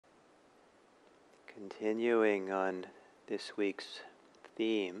Continuing on this week's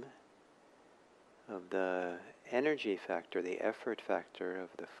theme of the energy factor, the effort factor of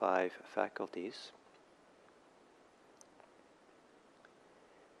the 5 faculties.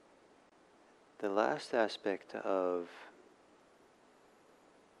 The last aspect of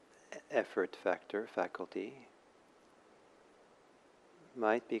effort factor, faculty,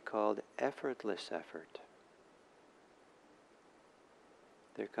 might be called effortless effort.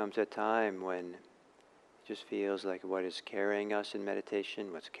 There comes a time when it just feels like what is carrying us in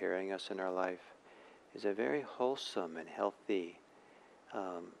meditation, what's carrying us in our life, is a very wholesome and healthy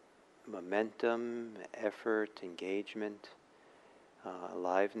momentum, effort, engagement,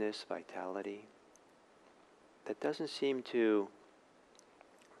 aliveness, vitality, that doesn't seem to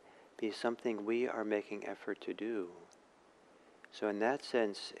be something we are making effort to do. So in that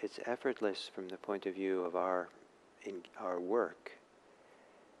sense, it's effortless from the point of view of our work.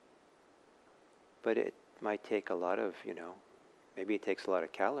 But it might take a lot of, maybe it takes a lot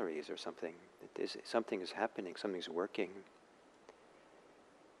of calories or something. Something is happening, something's working.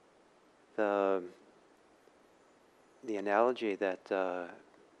 The analogy that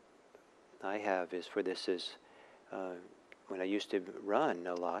I have is for this is when I used to run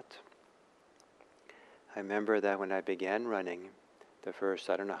a lot. I remember that when I began running, the first,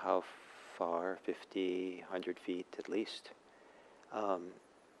 I don't know how far, 50, 100 feet at least,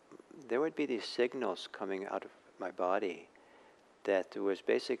 there would be these signals coming out of my body that was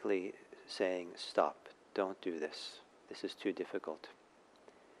basically saying, stop, don't do this. This is too difficult.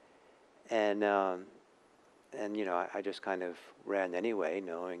 And I just kind of ran anyway,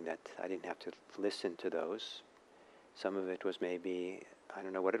 knowing that I didn't have to listen to those. Some of it was maybe, I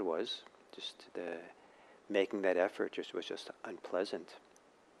don't know what it was, just making that effort was just unpleasant.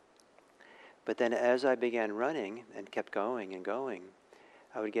 But then as I began running and kept going and going,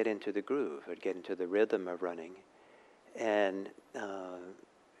 I would get into the groove, I'd get into the rhythm of running, and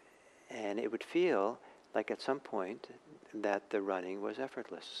it would feel like at some point that the running was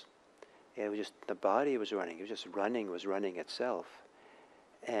effortless. It was just, the body was running, it was just running itself.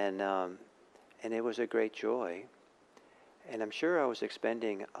 And it was a great joy. And I'm sure I was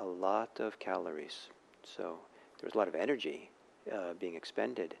expending a lot of calories. So there was a lot of energy being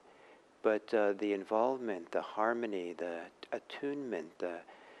expended. But the involvement, the harmony, the attunement, the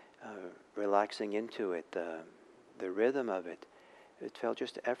relaxing into it, the rhythm of it, it felt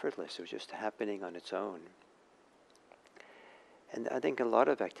just effortless. It was just happening on its own. And I think a lot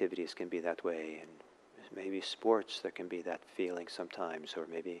of activities can be that way, and maybe sports that can be that feeling sometimes, or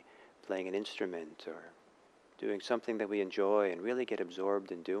maybe playing an instrument, or doing something that we enjoy and really get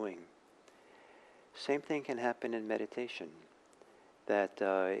absorbed in doing. Same thing can happen in meditation, that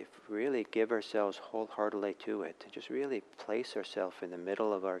if we really give ourselves wholeheartedly to it, just really place ourselves in the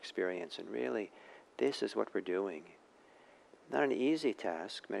middle of our experience, and really, this is what we're doing. Not an easy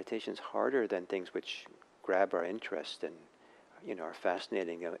task. Meditation's harder than things which grab our interest and are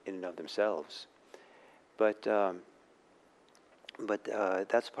fascinating in and of themselves. But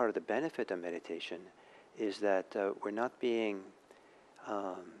that's part of the benefit of meditation, is that we're not being,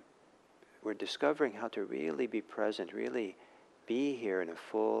 we're discovering how to really be present, really be here in a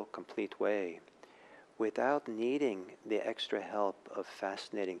full, complete way, without needing the extra help of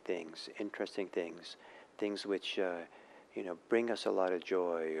fascinating things, interesting things, things which bring us a lot of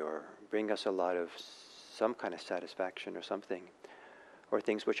joy, or bring us a lot of some kind of satisfaction or something, or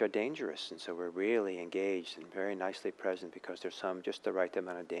things which are dangerous, and so we're really engaged and very nicely present because there's just the right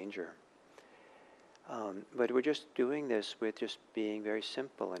amount of danger. But we're just doing this with just being very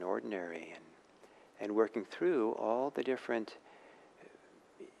simple and ordinary, and working through all the different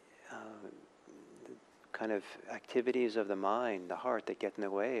kind of activities of the mind, the heart, that get in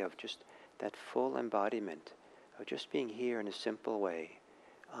the way of just that full embodiment of just being here in a simple way.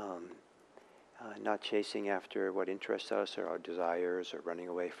 Not chasing after what interests us or our desires, or running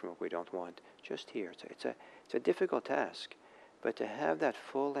away from what we don't want. Just here. It's a difficult task, but to have that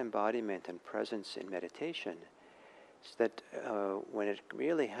full embodiment and presence in meditation, so that when it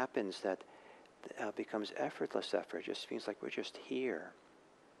really happens, that becomes effortless effort. It just feels like we're just here.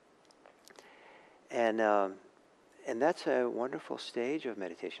 And that's a wonderful stage of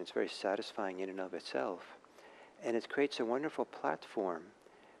meditation. It's very satisfying in and of itself, and it creates a wonderful platform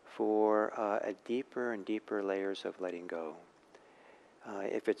for a deeper and deeper layers of letting go.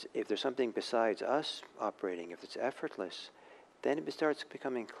 If there's something besides us operating, if it's effortless, then it starts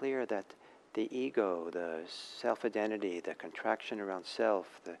becoming clear that the ego, the self-identity, the contraction around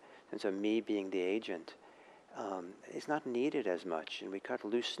self, the sense of me being the agent, is not needed as much, and we start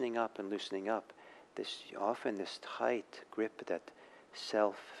loosening up. This tight grip that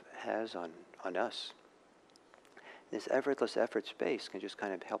self has on us. This effortless effort space can just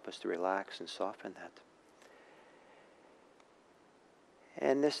kind of help us to relax and soften that.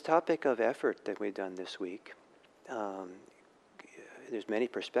 And this topic of effort that we've done this week, there's many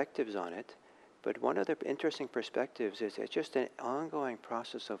perspectives on it, but one of the interesting perspectives is it's just an ongoing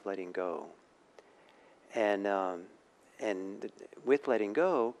process of letting go. And with letting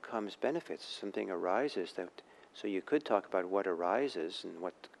go comes benefits. Something arises so you could talk about what arises and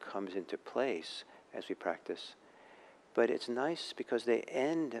what comes into place as we practice. But it's nice because the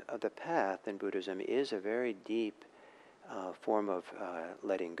end of the path in Buddhism is a very deep form of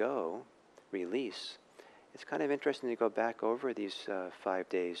letting go, release. It's kind of interesting to go back over these 5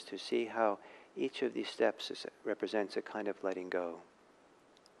 days to see how each of these steps represents a kind of letting go.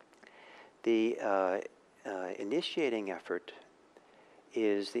 The initiating effort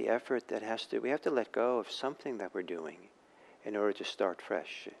is the effort that we have to let go of something that we're doing in order to start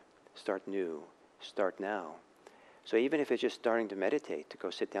fresh, start new, start now. So even if it's just starting to meditate, to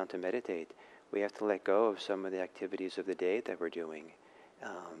go sit down to meditate, we have to let go of some of the activities of the day that we're doing.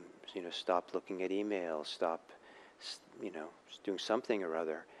 Stop looking at emails, stop, doing something or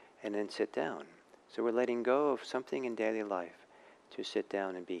other, and then sit down. So we're letting go of something in daily life to sit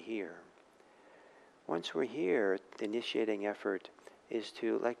down and be here. Once we're here, the initiating effort is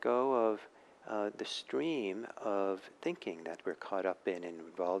to let go of the stream of thinking that we're caught up in and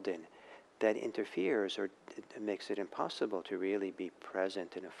involved in that interferes or makes it impossible to really be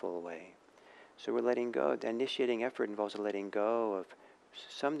present in a full way. So we're letting go. The initiating effort involves letting go of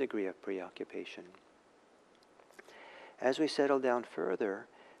some degree of preoccupation. As we settle down further,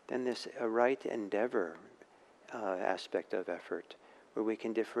 then this right endeavor aspect of effort, where we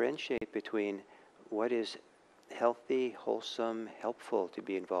can differentiate between what is healthy, wholesome, helpful to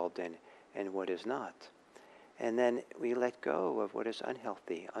be involved in, and what is not. And then we let go of what is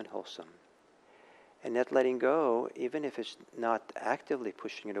unhealthy, unwholesome. And that letting go, even if it's not actively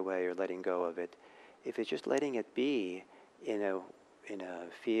pushing it away or letting go of it, if it's just letting it be in a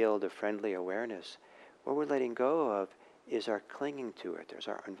field of friendly awareness, what we're letting go of is our clinging to it, there's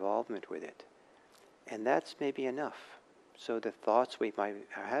our involvement with it. And that's maybe enough. So the thoughts we are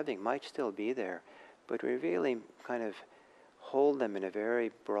having might still be there, but we really kind of hold them in a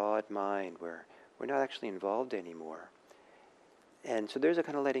very broad mind where we're not actually involved anymore. And so there's a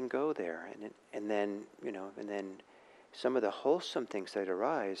kind of letting go there, and then some of the wholesome things that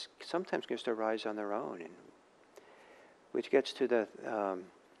arise sometimes just arise on their own, and which gets to the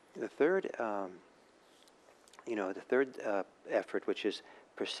third effort, which is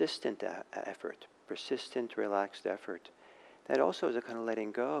persistent effort, persistent, relaxed effort. That also is a kind of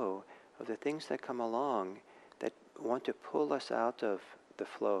letting go of the things that come along that want to pull us out of the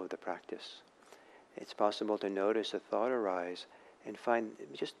flow of the practice. It's possible to notice a thought arise and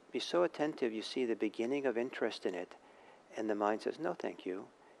just be so attentive you see the beginning of interest in it, and the mind says, no thank you,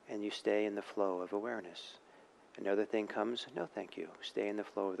 and you stay in the flow of awareness. Another thing comes, no thank you, stay in the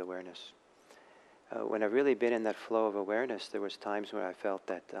flow of the awareness. When I've really been in that flow of awareness, there was times when I felt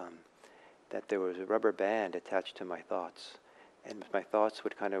that there was a rubber band attached to my thoughts, and my thoughts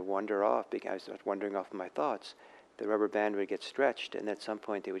would kind of wander off. Because I was wandering off of my thoughts, the rubber band would get stretched, and at some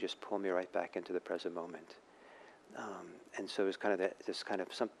point it would just pull me right back into the present moment. And so it was kind of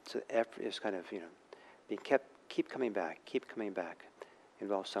keep coming back,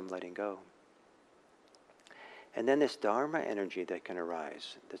 involves some letting go. And then this Dharma energy that can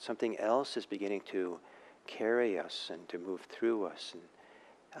arise, that something else is beginning to carry us and to move through us.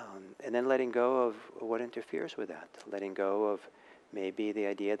 And then letting go of what interferes with that. Letting go of maybe the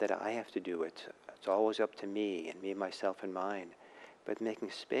idea that I have to do it. It's always up to me and me, myself, and mine. But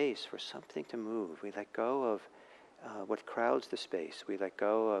making space for something to move. We let go of what crowds the space. We let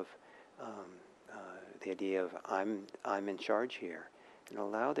go of the idea of I'm in charge here. And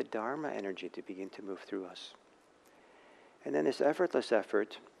allow the Dharma energy to begin to move through us. And then this effortless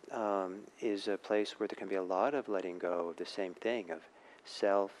effort is a place where there can be a lot of letting go of the same thing, of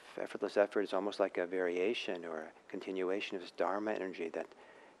self. Effortless effort is almost like a variation or a continuation of this Dharma energy that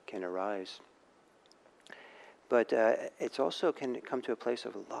can arise. But it's also can come to a place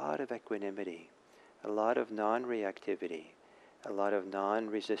of a lot of equanimity, a lot of non-reactivity, a lot of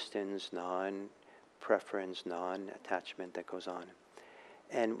non-resistance, non-preference, non-attachment that goes on.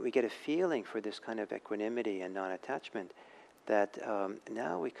 And we get a feeling for this kind of equanimity and non-attachment that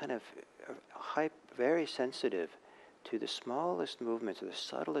now we kind of are very sensitive to the smallest movements, or the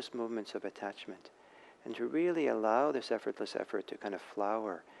subtlest movements of attachment. And to really allow this effortless effort to kind of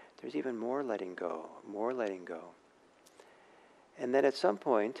flower, there's even more letting go. And then at some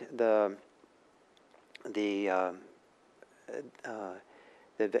point,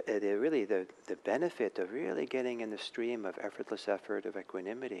 the benefit of really getting in the stream of effortless effort, of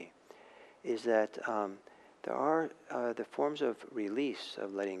equanimity, is that there are the forms of release,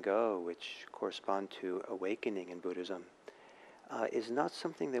 of letting go, which correspond to awakening in Buddhism, is not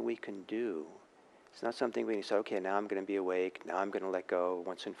something that we can do. It's not something we can say, okay, now I'm going to be awake, now I'm going to let go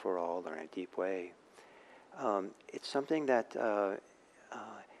once and for all or in a deep way. It's something that there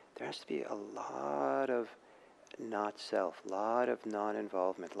has to be a lot of not self, a lot of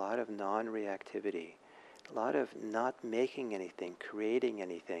non-involvement, a lot of non-reactivity, a lot of not making anything, creating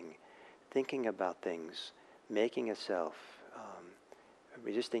anything, thinking about things, making a self,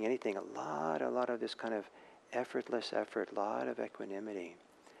 resisting anything, a lot of this kind of effortless effort, a lot of equanimity.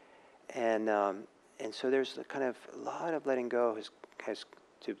 And so there's a kind of a lot of letting go has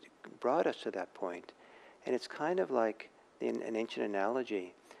brought us to that point. And it's kind of like, in an ancient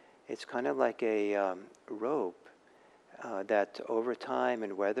analogy, it's kind of like a rope that over time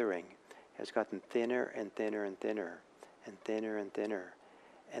and weathering has gotten thinner and thinner and thinner and thinner and thinner.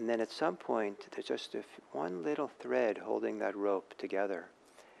 And then at some point, there's just one little thread holding that rope together.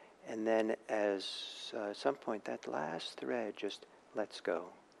 And then at some point, that last thread just lets go.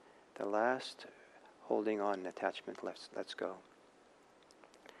 The last holding on attachment lets go.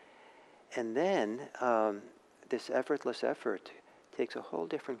 And then this effortless effort takes a whole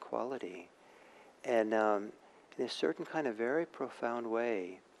different quality. And in a certain kind of very profound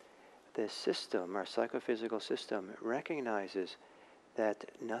way, the system, our psychophysical system, recognizes that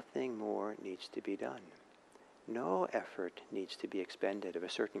nothing more needs to be done. No effort needs to be expended of a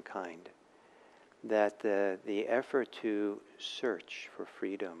certain kind. That the effort to search for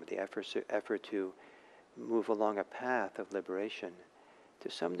freedom, the effort to move along a path of liberation, to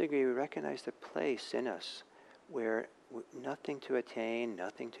some degree we recognize the place in us where nothing to attain,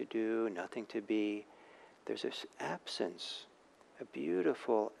 nothing to do, nothing to be. There's this absence, a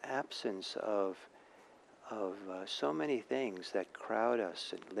beautiful absence of so many things that crowd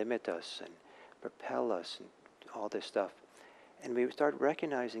us and limit us and propel us and all this stuff. And we start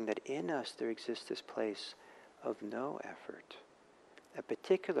recognizing that in us there exists this place of no effort, a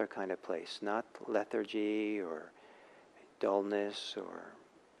particular kind of place, not lethargy or dullness or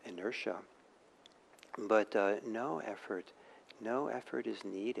inertia, but no effort. No effort is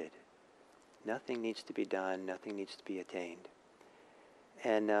needed. Nothing needs to be done, nothing needs to be attained.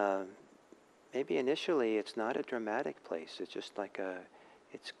 And maybe initially it's not a dramatic place, it's just like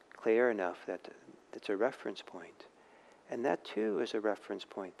it's clear enough that it's a reference point. And that too is a reference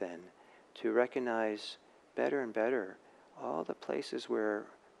point then, to recognize better and better all the places where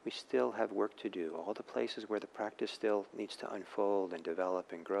we still have work to do, all the places where the practice still needs to unfold and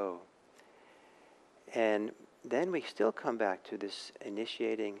develop and grow. And then we still come back to this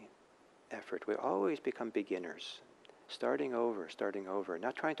initiating effort. We always become beginners, starting over,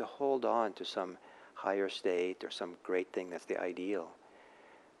 not trying to hold on to some higher state or some great thing that's the ideal.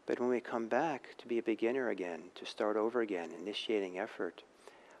 But when we come back to be a beginner again, to start over again, initiating effort,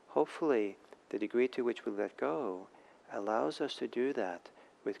 hopefully the degree to which we let go allows us to do that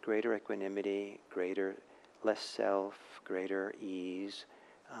with greater equanimity, less self, greater ease,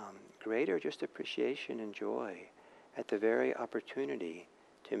 greater just appreciation and joy at the very opportunity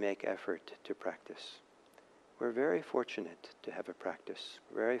to make effort to practice. We're very fortunate to have a practice.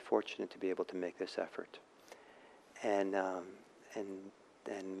 We're very fortunate to be able to make this effort. And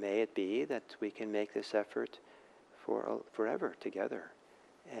may it be that we can make this effort forever together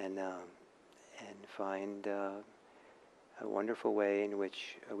and find a wonderful way in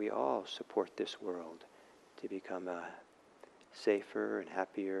which we all support this world to become a safer and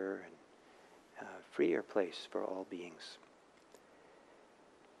happier and freer place for all beings.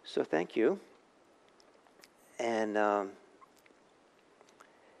 So thank you. And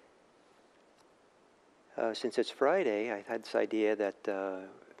since it's Friday, I had this idea that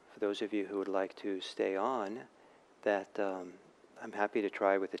for those of you who would like to stay on, that I'm happy to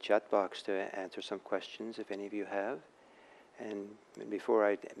try with the chat box to answer some questions if any of you have. And before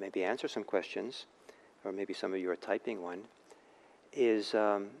I maybe answer some questions, or maybe some of you are typing one, is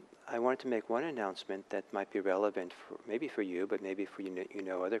I wanted to make one announcement that might be relevant maybe for you, but maybe for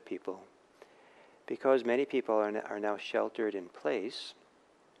other people. Because many people are now sheltered in place,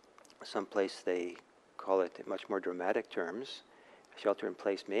 someplace they call it in much more dramatic terms. Shelter in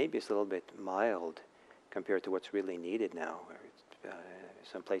place maybe is a little bit mild compared to what's really needed now.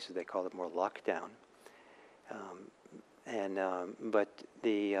 Some places they call it more lockdown. But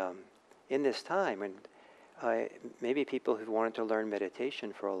in this time, and maybe people who've wanted to learn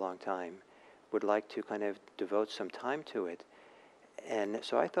meditation for a long time would like to kind of devote some time to it. And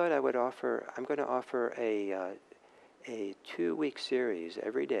so I thought I'm going to offer a 2-week series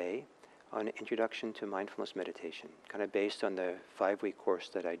every day on Introduction to Mindfulness Meditation, kind of based on the 5-week course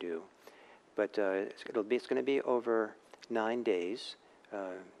that I do. But it's going to be over 9 days,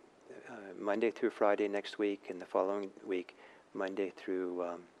 Monday through Friday next week, and the following week, Monday through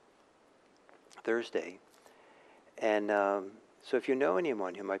Thursday. And so if you know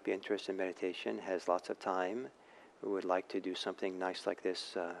anyone who might be interested in meditation, has lots of time, who would like to do something nice like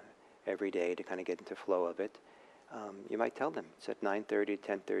this every day to kind of get into flow of it, you might tell them. It's at 9:30,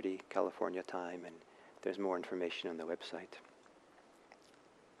 10:30 California time, and there's more information on the website.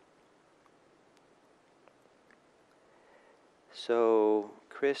 So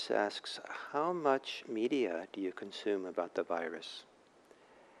Chris asks, how much media do you consume about the virus?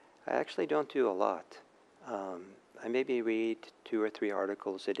 I actually don't do a lot. I maybe read 2 or 3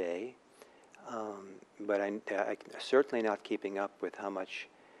 articles a day, but I'm certainly not keeping up with how much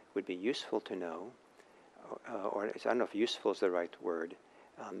would be useful to know, or I don't know if useful is the right word,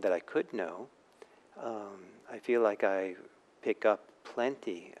 that I could know. I feel like I pick up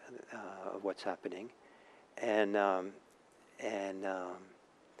plenty of what's happening, and I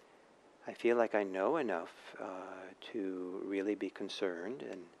feel like I know enough to really be concerned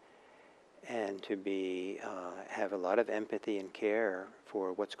and to be have a lot of empathy and care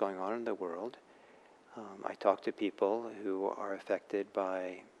for what's going on in the world. I talk to people who are affected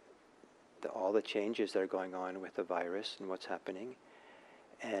by all the changes that are going on with the virus and what's happening,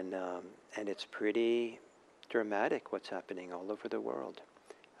 and it's pretty dramatic what's happening all over the world.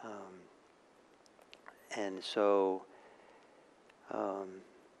 And so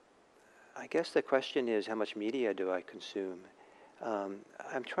I guess the question is, how much media do I consume?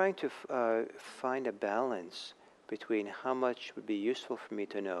 I'm trying to find a balance between how much would be useful for me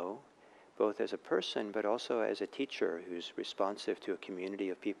to know, both as a person but also as a teacher who's responsive to a community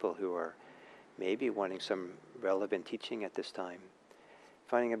of people who are maybe wanting some relevant teaching at this time.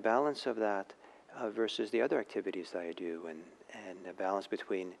 Finding a balance of that versus the other activities that I do, and a balance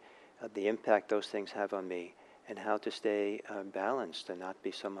between the impact those things have on me and how to stay balanced and not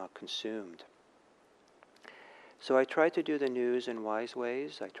be somehow consumed. So I try to do the news in wise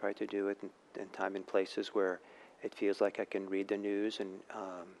ways. I try to do it in time and places where it feels like I can read the news and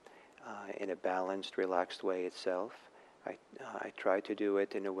in a balanced, relaxed way itself. I try to do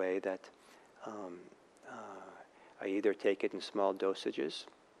it in a way that I either take it in small dosages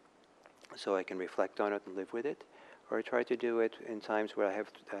so I can reflect on it and live with it, or I try to do it in times where I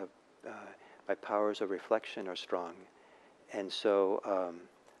have my powers of reflection are strong. And so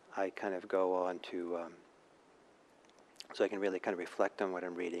I kind of go on to, so I can really kind of reflect on what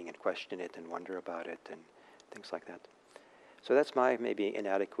I'm reading and question it and wonder about it and things like that. So that's my maybe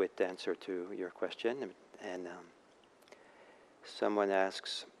inadequate answer to your question. And someone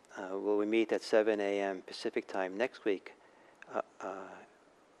asks, will we meet at 7 a.m. Pacific time next week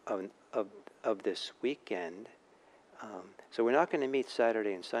of this weekend? So we're not going to meet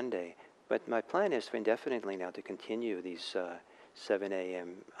Saturday and Sunday, but my plan is indefinitely now to continue these 7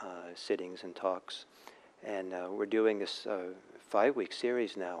 a.m. Sittings and talks. And we're doing this 5-week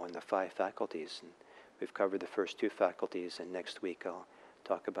series now on the 5 faculties. And we've covered the first 2 faculties, and next week I'll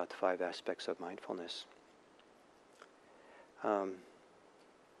talk about the 5 aspects of mindfulness.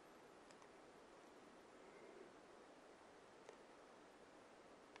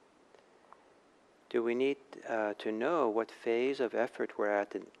 Do we need to know what phase of effort we're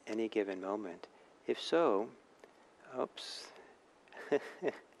at any given moment? If so, oops.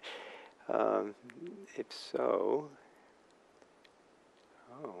 If so,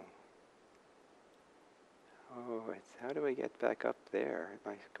 how do I get back up there?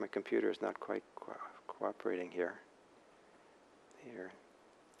 My computer is not quite cooperating here. Here.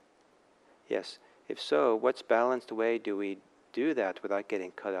 Yes. If so, what's balanced way do we do that without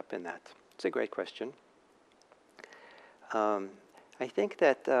getting caught up in that? It's a great question. I think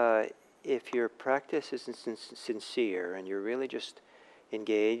that if your practice is sincere and you're really just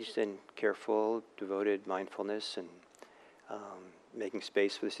engaged in careful, devoted mindfulness and making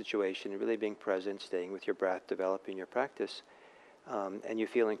space for the situation, and really being present, staying with your breath, developing your practice, and you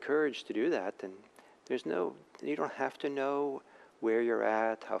feel encouraged to do that, then you don't have to know where you're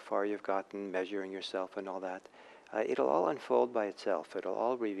at, how far you've gotten, measuring yourself and all that. It'll all unfold by itself. It'll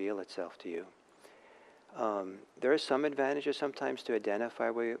all reveal itself to you. There are some advantages sometimes to identify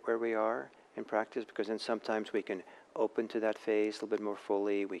where we are in practice, because then sometimes we can open to that phase a little bit more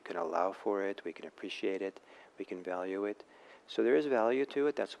fully. We can allow for it. We can appreciate it. We can value it. So there is value to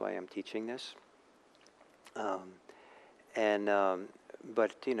it. That's why I'm teaching this.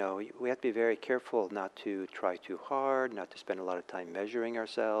 But we have to be very careful not to try too hard, not to spend a lot of time measuring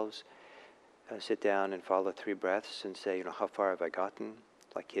ourselves. sit down and follow 3 breaths and say, how far have I gotten?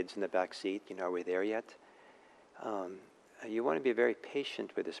 Like kids in the back seat, are we there yet? You want to be very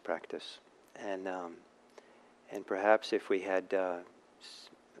patient with this practice. And perhaps if we had,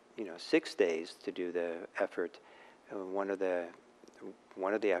 6 days to do the effort, one of the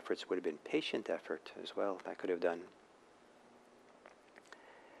efforts would have been patient effort as well. I could have done.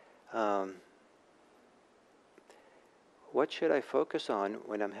 What should I focus on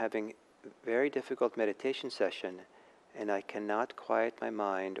when I'm having very difficult meditation session and I cannot quiet my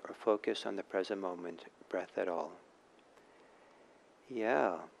mind or focus on the present moment, breath at all?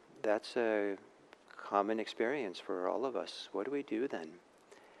 Yeah, that's a common experience for all of us. What do we do then?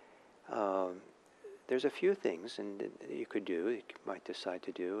 There's a few things and you could do, you might decide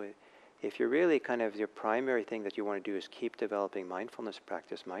to do. If you're really kind of your primary thing that you want to do is keep developing mindfulness,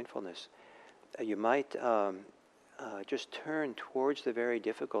 practice mindfulness, you might just turn towards the very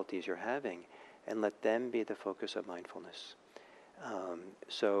difficulties you're having and let them be the focus of mindfulness.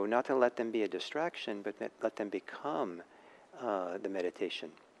 So not to let them be a distraction, but let them become the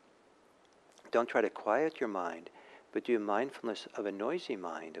meditation. Don't try to quiet your mind, but do mindfulness of a noisy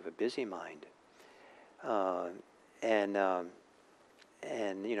mind, of a busy mind. And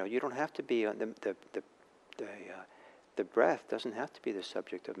you don't have to be on the breath doesn't have to be the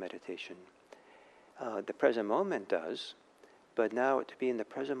subject of meditation. The present moment does, but now to be in the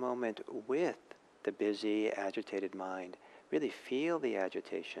present moment with the busy, agitated mind, really feel the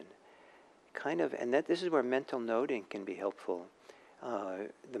agitation. And this is where mental noting can be helpful.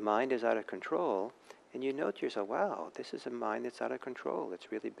 The mind is out of control, and you note to yourself, wow, this is a mind that's out of control.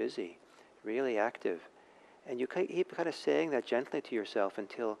 It's really busy, really active. And you keep kind of saying that gently to yourself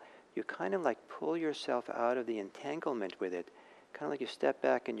until you kind of like pull yourself out of the entanglement with it. Kind of like you step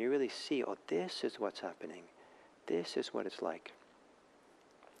back and you really see, oh, this is what's happening. This is what it's like.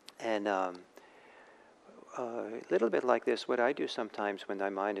 And a little bit like this, what I do sometimes when my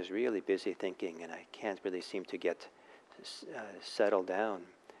mind is really busy thinking and I can't really seem to get settled down,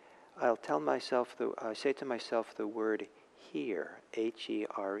 I say to myself the word here,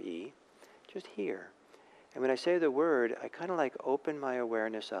 H-E-R-E, just here. And when I say the word, I kind of like open my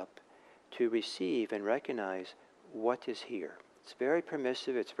awareness up to receive and recognize what is here. It's very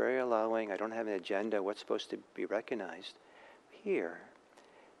permissive, it's very allowing, I don't have an agenda, what's supposed to be recognized. Here.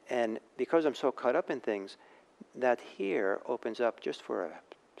 And because I'm so caught up in things, that here opens up just for a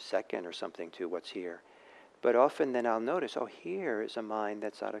second or something to what's here. But often then I'll notice, oh, here is a mind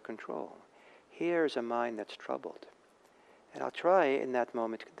that's out of control. Here is a mind that's troubled. And I'll try in that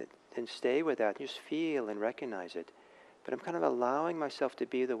moment and stay with that, and just feel and recognize it. But I'm kind of allowing myself to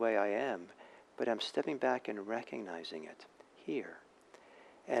be the way I am, but I'm stepping back and recognizing it. Here.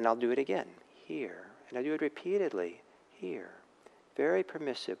 And I'll do it again. Here. And I do it repeatedly. Here. Very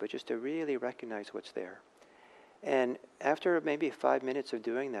permissive, but just to really recognize what's there. And after maybe 5 minutes of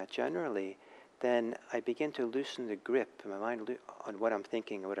doing that, generally, then I begin to loosen the grip of my mind on what I'm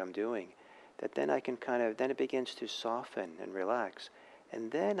thinking and what I'm doing. That then I can then it begins to soften and relax.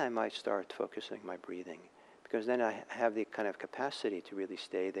 And then I might start focusing my breathing. Because then I have the kind of capacity to really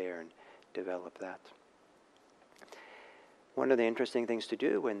stay there and develop that. One of the interesting things to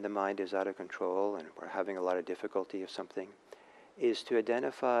do when the mind is out of control and we're having a lot of difficulty of something is to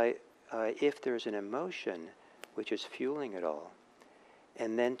identify if there's an emotion which is fueling it all,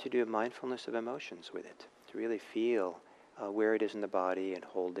 and then to do mindfulness of emotions with it, to really feel where it is in the body and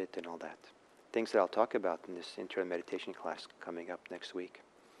hold it and all that. Things that I'll talk about in this intro meditation class coming up next week.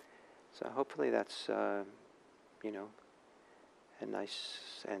 So hopefully that's, a nice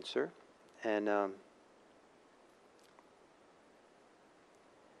answer. And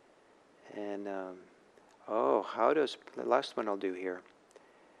the last one I'll do here.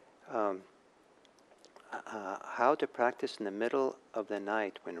 How to practice in the middle of the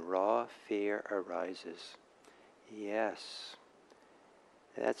night when raw fear arises. Yes,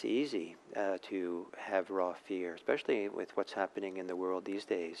 that's easy to have raw fear, especially with what's happening in the world these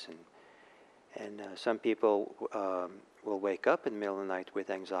days. And some people will wake up in the middle of the night with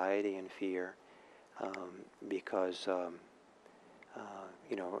anxiety and fear because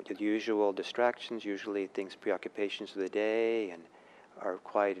the usual distractions, usually preoccupations of the day, and are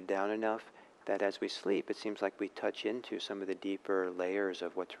quieted down enough that as we sleep, it seems like we touch into some of the deeper layers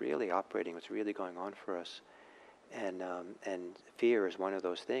of what's really operating, what's really going on for us. And fear is one of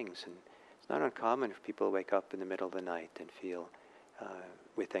those things. And it's not uncommon for people to wake up in the middle of the night and feel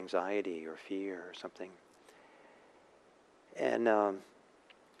with anxiety or fear or something. And I've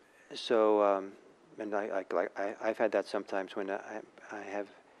had that sometimes when I have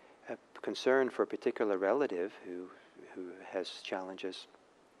a concern for a particular relative who has challenges.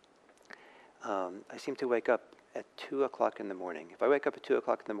 I seem to wake up at 2 o'clock in the morning. If I wake up at 2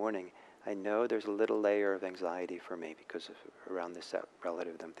 o'clock in the morning, I know there's a little layer of anxiety for me because of around this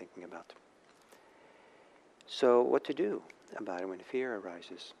relative that I'm thinking about. So what to do about it when fear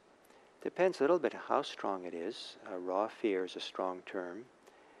arises? Depends a little bit how strong it is. Raw fear is a strong term.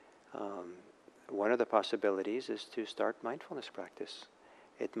 One of the possibilities is to start mindfulness practice.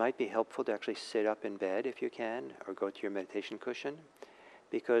 It might be helpful to actually sit up in bed if you can, or go to your meditation cushion,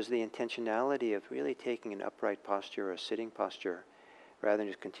 because the intentionality of really taking an upright posture or a sitting posture, rather than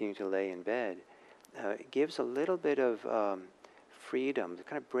just continue to lay in bed, gives a little bit of freedom. It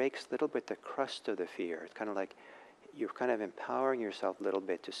kind of breaks a little bit the crust of the fear. It's kind of like you're kind of empowering yourself a little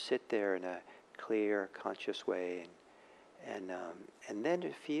bit to sit there in a clear, conscious way, and then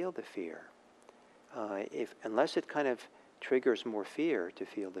to feel the fear. Unless it kind of triggers more fear, to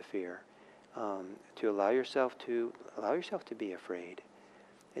feel the fear, to allow yourself to be afraid.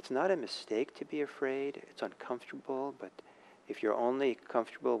 It's not a mistake to be afraid. It's uncomfortable, but if you're only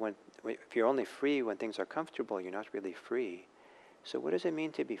free when things are comfortable, you're not really free. So what does it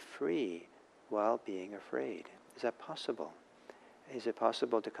mean to be free while being afraid? Is that possible? Is it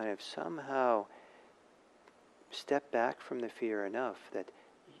possible to kind of somehow step back from the fear enough that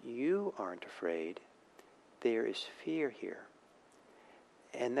you aren't afraid? There is fear here.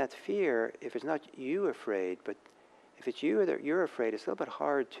 And that fear, if it's not you afraid, but if it's you that you're afraid, it's a little bit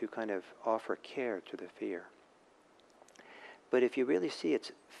hard to kind of offer care to the fear. But if you really see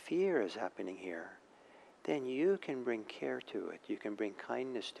it's fear is happening here, then you can bring care to it. You can bring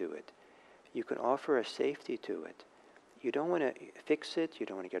kindness to it. You can offer a safety to it. You don't want to fix it. You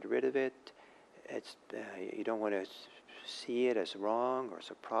don't want to get rid of it. You don't want to see it as wrong or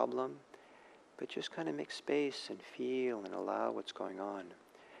as a problem. But just kind of make space and feel and allow what's going on.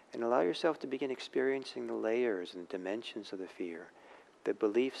 And allow yourself to begin experiencing the layers and dimensions of the fear, the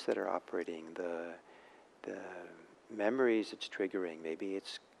beliefs that are operating, the memories it's triggering. Maybe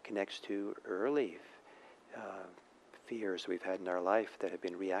it connects to early fears we've had in our life that have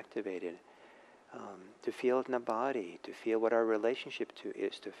been reactivated. To feel it in the body, to feel what our relationship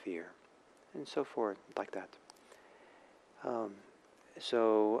is to fear, and so forth, like that.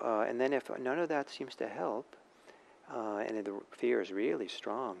 And then if none of that seems to help, and the fear is really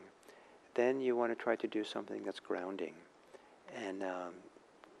strong, then you want to try to do something that's grounding. And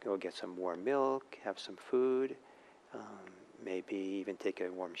go get some warm milk, have some food, maybe even take a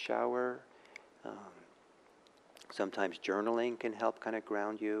warm shower. Sometimes journaling can help kind of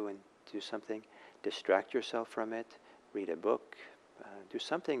ground you and do something. Distract yourself from it, read a book, do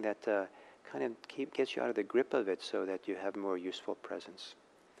something that kind of gets you out of the grip of it so that you have more useful presence.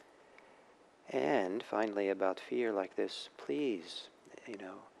 And finally, about fear like this, please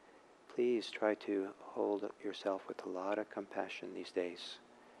try to hold yourself with a lot of compassion these days.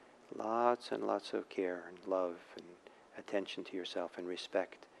 Lots and lots of care and love and attention to yourself and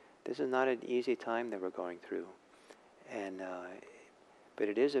respect. This is not an easy time that we're going through. But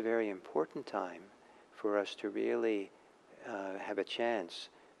it is a very important time for us to really have a chance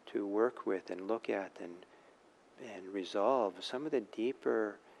to work with and look at and resolve some of the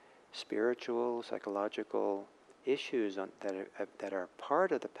deeper spiritual, psychological issues that are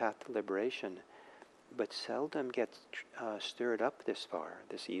part of the path to liberation, but seldom get stirred up this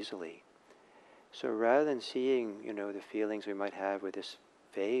easily. So rather than seeing, the feelings we might have with this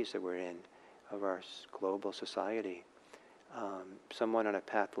phase that we're in of our global society, someone on a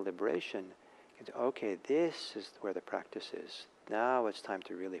path to liberation can say, okay, this is where the practice is. Now it's time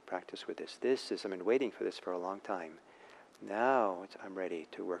to really practice with this. I've been waiting for this for a long time. Now I'm ready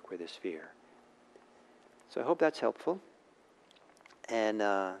to work with this fear. So I hope that's helpful. And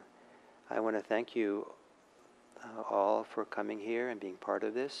I want to thank you all for coming here and being part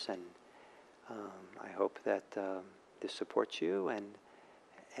of this. And I hope that this supports you.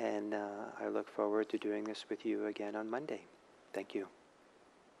 And I look forward to doing this with you again on Monday. Thank you.